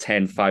team of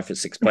 10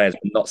 5'6" players.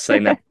 We're not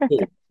saying that,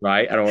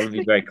 right? I don't want to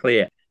be very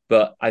clear.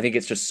 But I think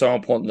it's just so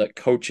important that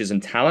coaches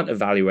and talent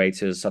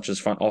evaluators, such as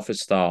front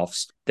office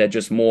staffs, they're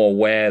just more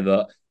aware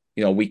that,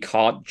 we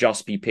can't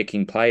just be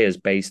picking players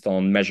based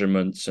on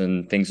measurements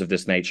and things of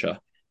this nature.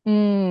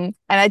 And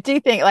I do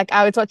think,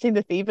 I was watching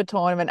the FIBA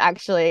tournament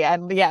actually,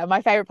 and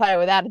my favorite player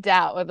without a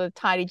doubt were the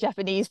tiny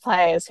Japanese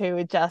players who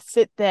would just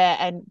sit there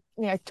and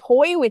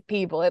toy with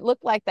people. It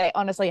looked like they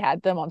honestly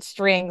had them on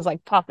strings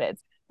like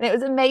puppets, and it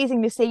was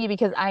amazing to see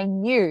because I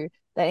knew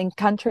that in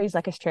countries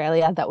like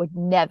Australia that would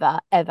never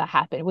ever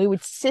happen. We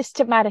would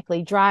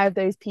systematically drive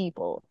those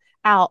people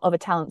out of a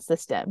talent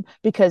system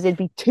because it'd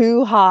be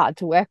too hard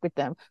to work with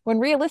them, when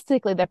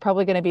realistically they're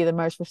probably going to be the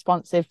most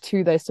responsive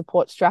to those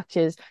support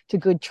structures, to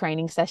good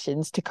training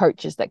sessions, to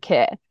coaches that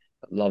care.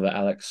 Love it,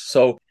 Alex.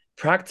 So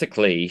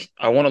practically,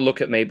 I want to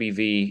look at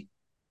maybe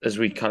as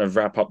we kind of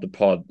wrap up the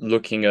pod,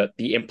 looking at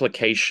the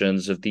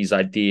implications of these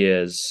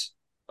ideas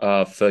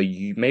for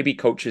you, maybe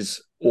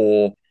coaches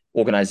or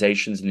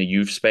organizations in the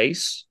youth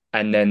space,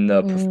 and then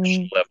the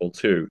professional level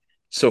too.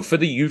 So for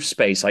the youth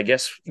space, I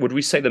guess, would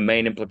we say the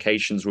main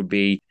implications would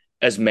be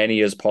as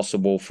many as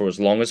possible for as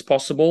long as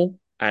possible,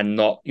 and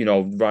not,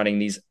 running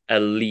these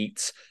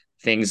elite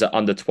things at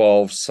under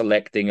 12,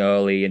 selecting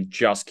early and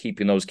just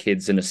keeping those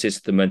kids in a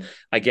system, and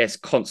I guess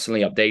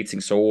constantly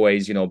updating. So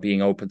always,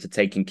 being open to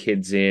taking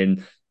kids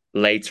in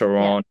later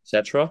on,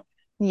 etc.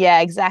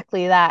 Yeah,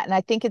 exactly that. And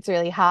I think it's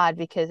really hard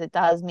because it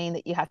does mean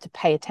that you have to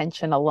pay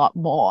attention a lot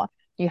more.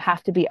 You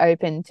have to be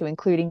open to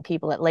including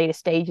people at later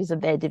stages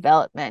of their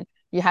development.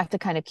 You have to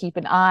kind of keep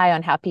an eye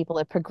on how people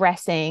are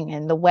progressing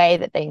and the way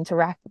that they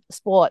interact with the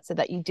sport, so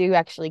that you do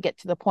actually get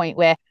to the point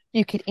where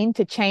you could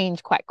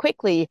interchange quite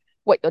quickly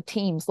what your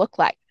teams look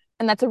like.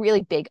 And that's a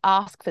really big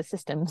ask for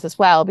systems as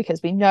well,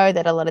 because we know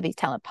that a lot of these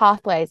talent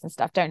pathways and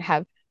stuff don't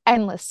have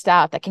endless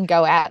staff that can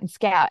go out and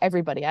scout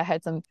everybody. I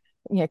heard some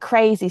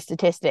crazy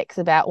statistics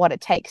about what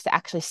it takes to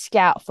actually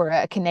scout for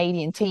a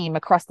Canadian team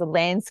across the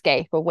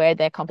landscape or where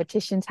their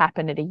competitions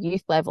happen at a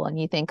youth level. And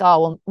you think,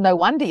 oh, well, no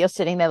wonder you're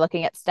sitting there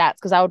looking at stats,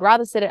 because I would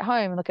rather sit at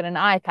home and look at an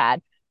iPad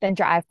than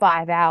drive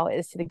 5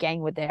 hours to the game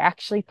where they're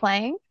actually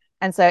playing.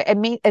 And so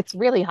it's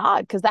really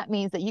hard, because that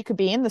means that you could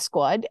be in the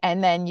squad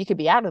and then you could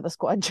be out of the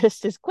squad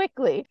just as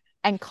quickly,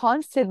 and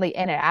constantly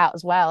in and out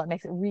as well. It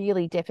makes it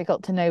really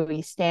difficult to know where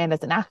you stand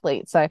as an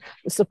athlete. So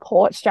the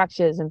support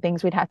structures and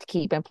things we'd have to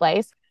keep in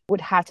place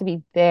would have to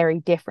be very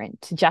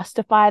different to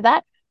justify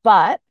that.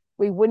 But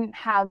we wouldn't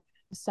have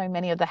so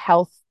many of the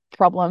health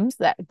problems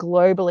that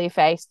globally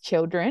face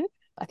children.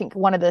 I think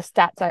one of the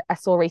stats I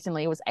saw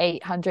recently was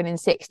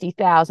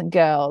 860,000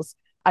 girls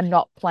are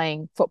not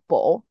playing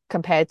football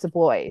compared to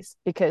boys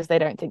because they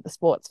don't think the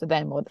sport's for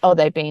them, or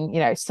they've been,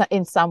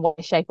 in some way,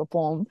 shape or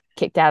form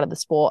kicked out of the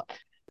sport.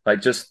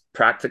 Just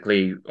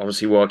practically,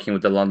 obviously working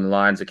with the London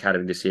Lions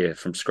Academy this year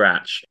from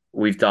scratch,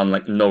 we've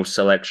done no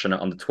selection at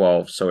under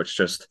 12. So it's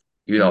just,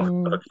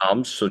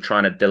 comes. So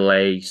trying to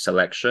delay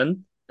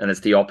selection. And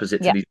it's the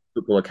opposite to these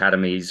football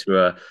academies who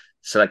are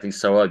selecting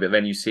so early. But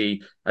then you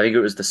see, I think it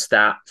was the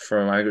stat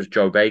from, I think it was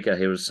Joe Baker.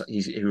 He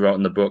wrote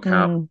in the book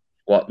how Mm,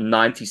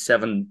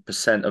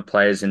 97% of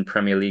players in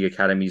Premier League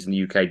academies in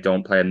the UK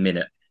don't play a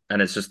minute,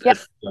 and it's just a yep.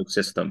 flawed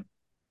system.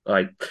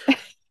 Like,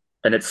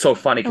 and it's so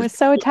funny I because was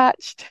so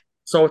attached.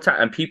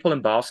 and people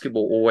in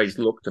basketball always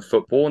look to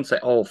football and say,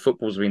 "Oh,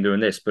 football's been doing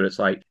this," but it's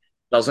like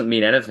doesn't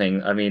mean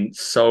anything. I mean,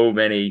 so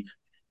many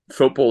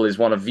football is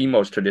one of the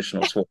most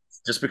traditional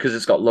sports. Just because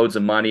it's got loads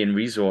of money and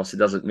resource, it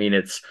doesn't mean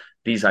it's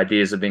these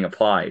ideas are being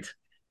applied,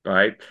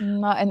 right?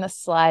 Not in the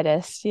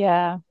slightest.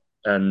 Yeah.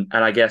 And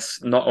I guess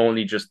not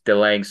only just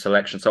delaying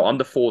selection. So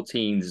under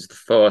 14s is the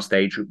first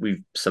age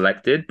we've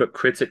selected, but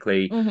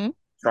critically Hmm.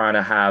 trying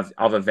to have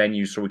other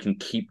venues so we can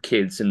keep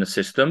kids in the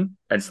system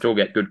and still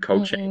get good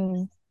coaching.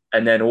 Mm,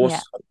 And then yeah.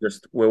 also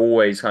just we're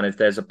always kind of, if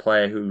there's a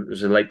player who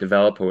is a late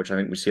developer, which I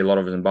think we see a lot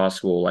of in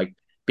basketball, like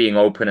being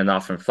open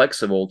enough and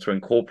flexible to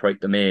incorporate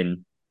them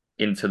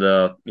into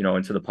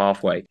the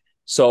pathway.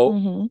 So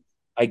Hmm.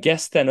 I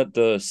guess then at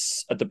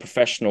the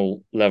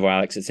professional level,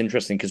 Alex, it's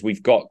interesting because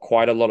we've got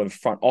quite a lot of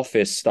front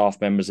office staff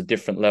members at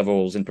different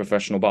levels in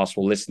professional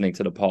basketball listening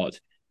to the pod.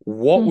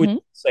 What would Hmm.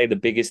 you say the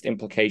biggest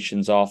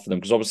implications are for them?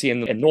 Because obviously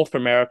in North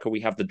America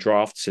we have the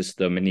draft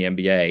system in the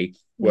NBA, Yeah.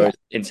 whereas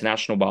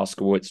international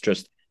basketball it's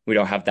just we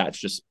don't have that. It's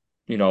just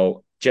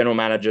general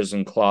managers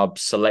and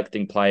clubs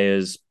selecting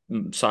players,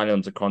 signing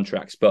them to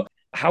contracts. But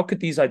how could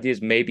these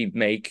ideas maybe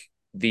make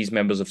these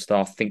members of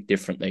staff think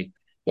differently?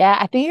 Yeah,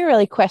 I think it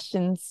really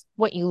questions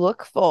what you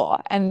look for.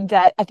 And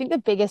I think the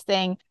biggest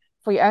thing,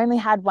 if we only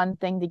had one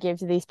thing to give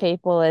to these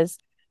people, is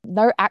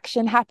no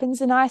action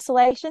happens in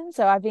isolation.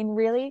 So I've been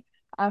really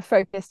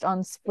focused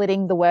on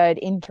splitting the word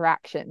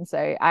interaction.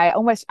 So I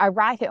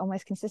write it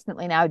almost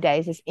consistently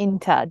nowadays as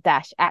inter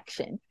dash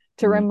action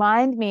to Mm.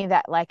 remind me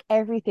that like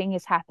everything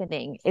is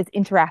happening is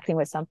interacting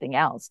with something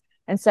else.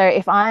 And so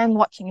if I'm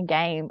watching a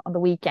game on the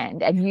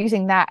weekend and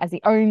using that as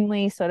the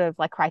only sort of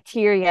like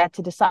criteria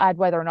to decide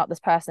whether or not this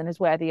person is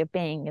worthy of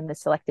being in the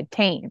selected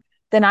team,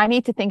 then I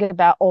need to think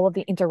about all of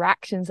the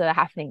interactions that are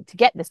happening to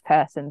get this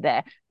person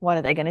there. What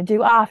are they going to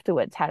do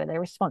afterwards? How do they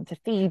respond to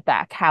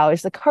feedback? How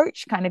is the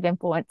coach kind of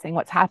influencing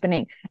what's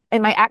happening?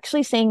 Am I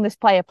actually seeing this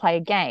player play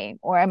a game,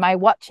 or am I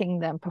watching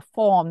them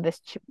perform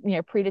this,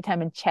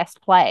 predetermined chess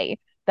play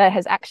that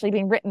has actually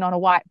been written on a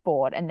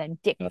whiteboard and then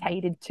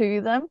dictated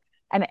to them?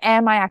 And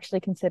am I actually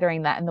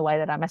considering that in the way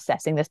that I'm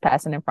assessing this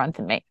person in front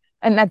of me?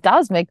 And that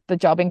does make the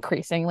job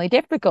increasingly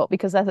difficult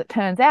because, as it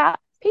turns out,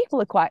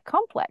 people are quite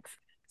complex.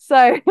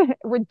 So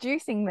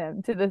reducing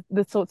them to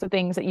the sorts of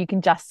things that you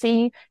can just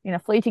see in a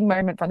fleeting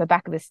moment from the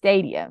back of the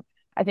stadium,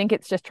 I think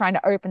it's just trying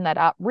to open that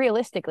up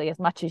realistically as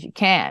much as you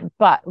can.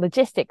 But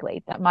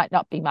logistically, that might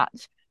not be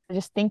much. So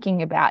just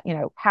thinking about,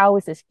 how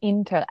is this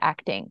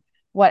interacting?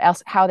 What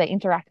else? How are they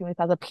interacting with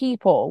other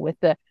people, with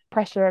the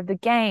pressure of the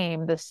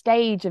game, the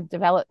stage of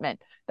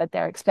development that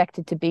they're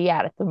expected to be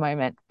at the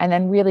moment, and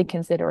then really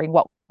considering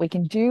what we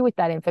can do with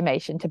that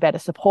information to better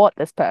support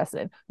this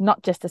person,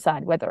 not just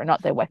decide whether or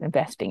not they're worth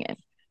investing in.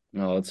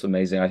 No, that's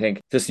amazing. I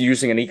think just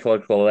using an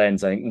ecological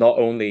lens, I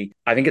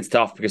think it's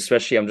tough because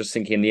especially I'm just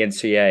thinking in the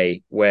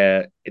NCAA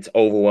where it's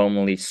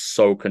overwhelmingly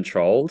so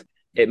controlled,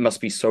 it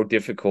must be so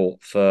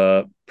difficult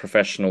for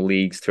professional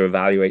leagues to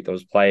evaluate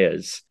those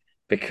players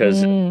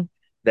because Mm,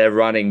 they're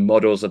running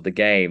models of the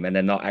game and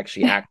they're not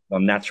actually acting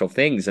on natural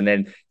things. And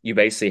then you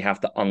basically have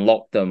to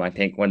unlock them, I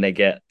think, when they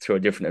get to a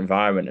different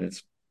environment. And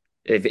it's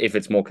if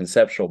it's more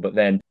conceptual. But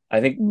then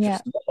I think yeah.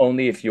 just not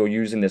only if you're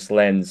using this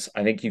lens,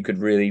 I think you could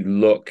really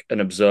look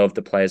and observe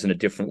the players in a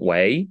different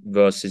way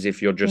versus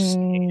if you're just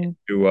Mm,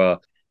 through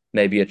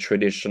maybe a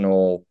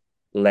traditional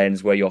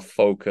lens where you're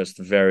focused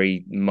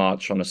very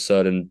much on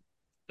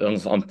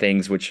on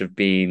things which have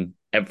been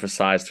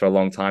emphasized for a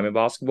long time in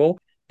basketball.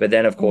 But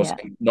then, of course,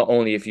 yeah. not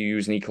only if you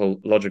use an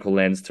ecological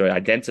lens to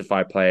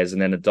identify players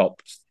and then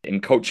adopt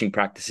in coaching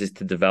practices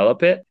to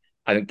develop it,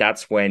 I think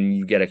that's when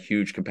you get a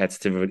huge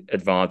competitive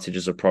advantage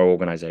as a pro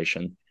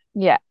organization.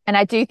 Yeah. And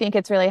I do think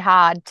it's really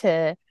hard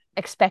to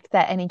expect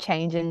that any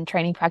change in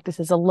training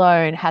practices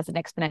alone has an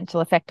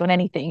exponential effect on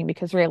anything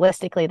because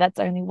realistically, that's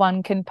only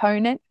one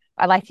component.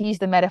 I like to use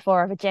the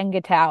metaphor of a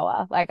Jenga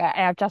tower.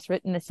 I've just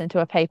written this into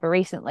a paper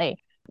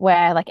recently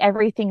where like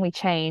everything we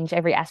change,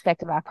 every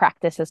aspect of our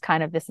practice is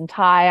kind of this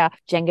entire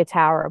Jenga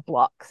tower of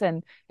blocks.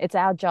 And it's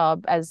our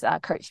job as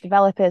coach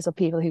developers or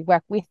people who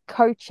work with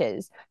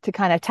coaches to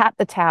kind of tap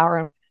the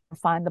tower and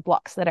find the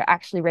blocks that are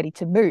actually ready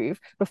to move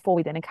before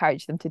we then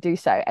encourage them to do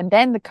so. And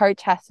then the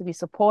coach has to be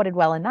supported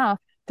well enough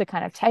to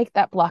kind of take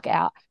that block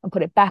out and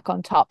put it back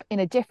on top in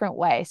a different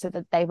way so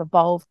that they've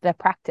evolved their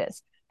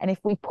practice. And if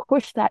we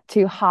push that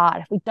too hard,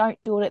 if we don't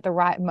do it at the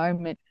right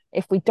moment,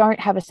 if we don't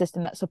have a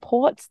system that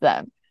supports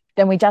them,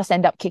 then we just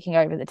end up kicking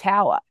over the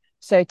tower.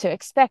 So to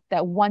expect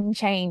that one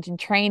change in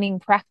training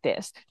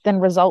practice then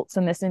results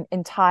in this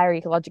entire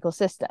ecological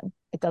system,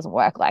 it doesn't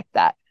work like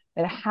that.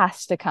 It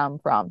has to come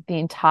from the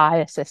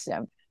entire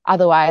system.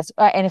 Otherwise,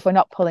 and if we're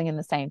not pulling in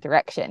the same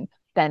direction,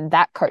 then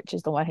that coach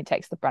is the one who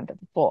takes the brunt of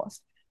the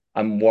force.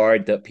 I'm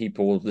worried that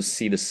people will just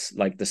see this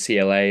like the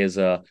CLA as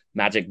a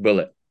magic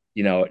bullet.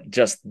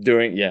 just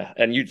doing,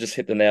 and you just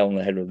hit the nail on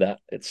the head with that.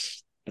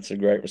 It's a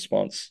great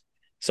response.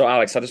 So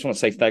Alex, I just want to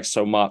say thanks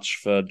so much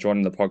for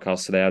joining the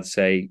podcast today. I'd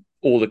say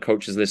all the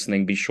coaches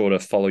listening, be sure to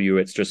follow you.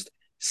 It's just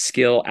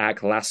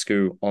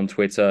skill@Lascu on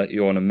Twitter.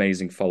 You're an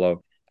amazing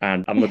follow.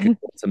 And I'm looking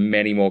forward to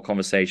many more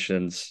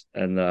conversations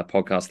and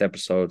podcast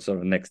episodes over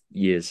the next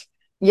years.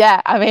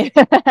 Yeah, I mean,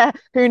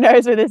 who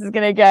knows where this is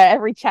going to go?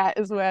 Every chat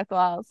is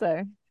worthwhile.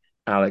 So,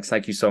 Alex,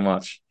 thank you so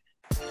much.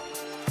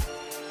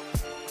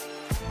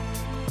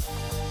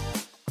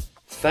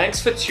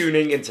 Thanks for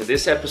tuning into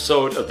this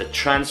episode of the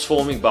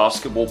Transforming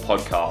Basketball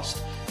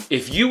podcast.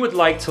 If you would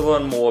like to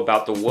learn more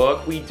about the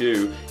work we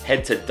do,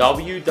 head to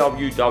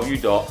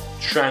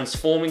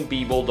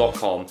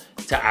www.transformingbball.com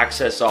to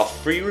access our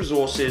free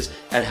resources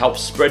and help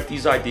spread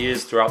these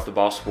ideas throughout the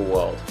basketball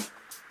world.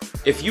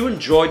 If you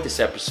enjoyed this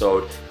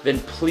episode, then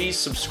please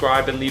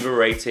subscribe and leave a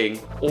rating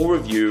or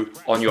review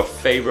on your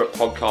favorite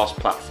podcast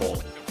platform.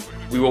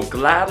 We will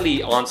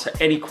gladly answer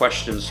any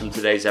questions from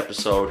today's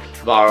episode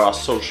via our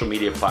social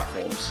media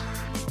platforms.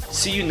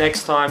 See you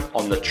next time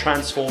on the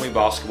Transforming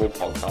Basketball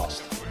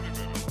podcast.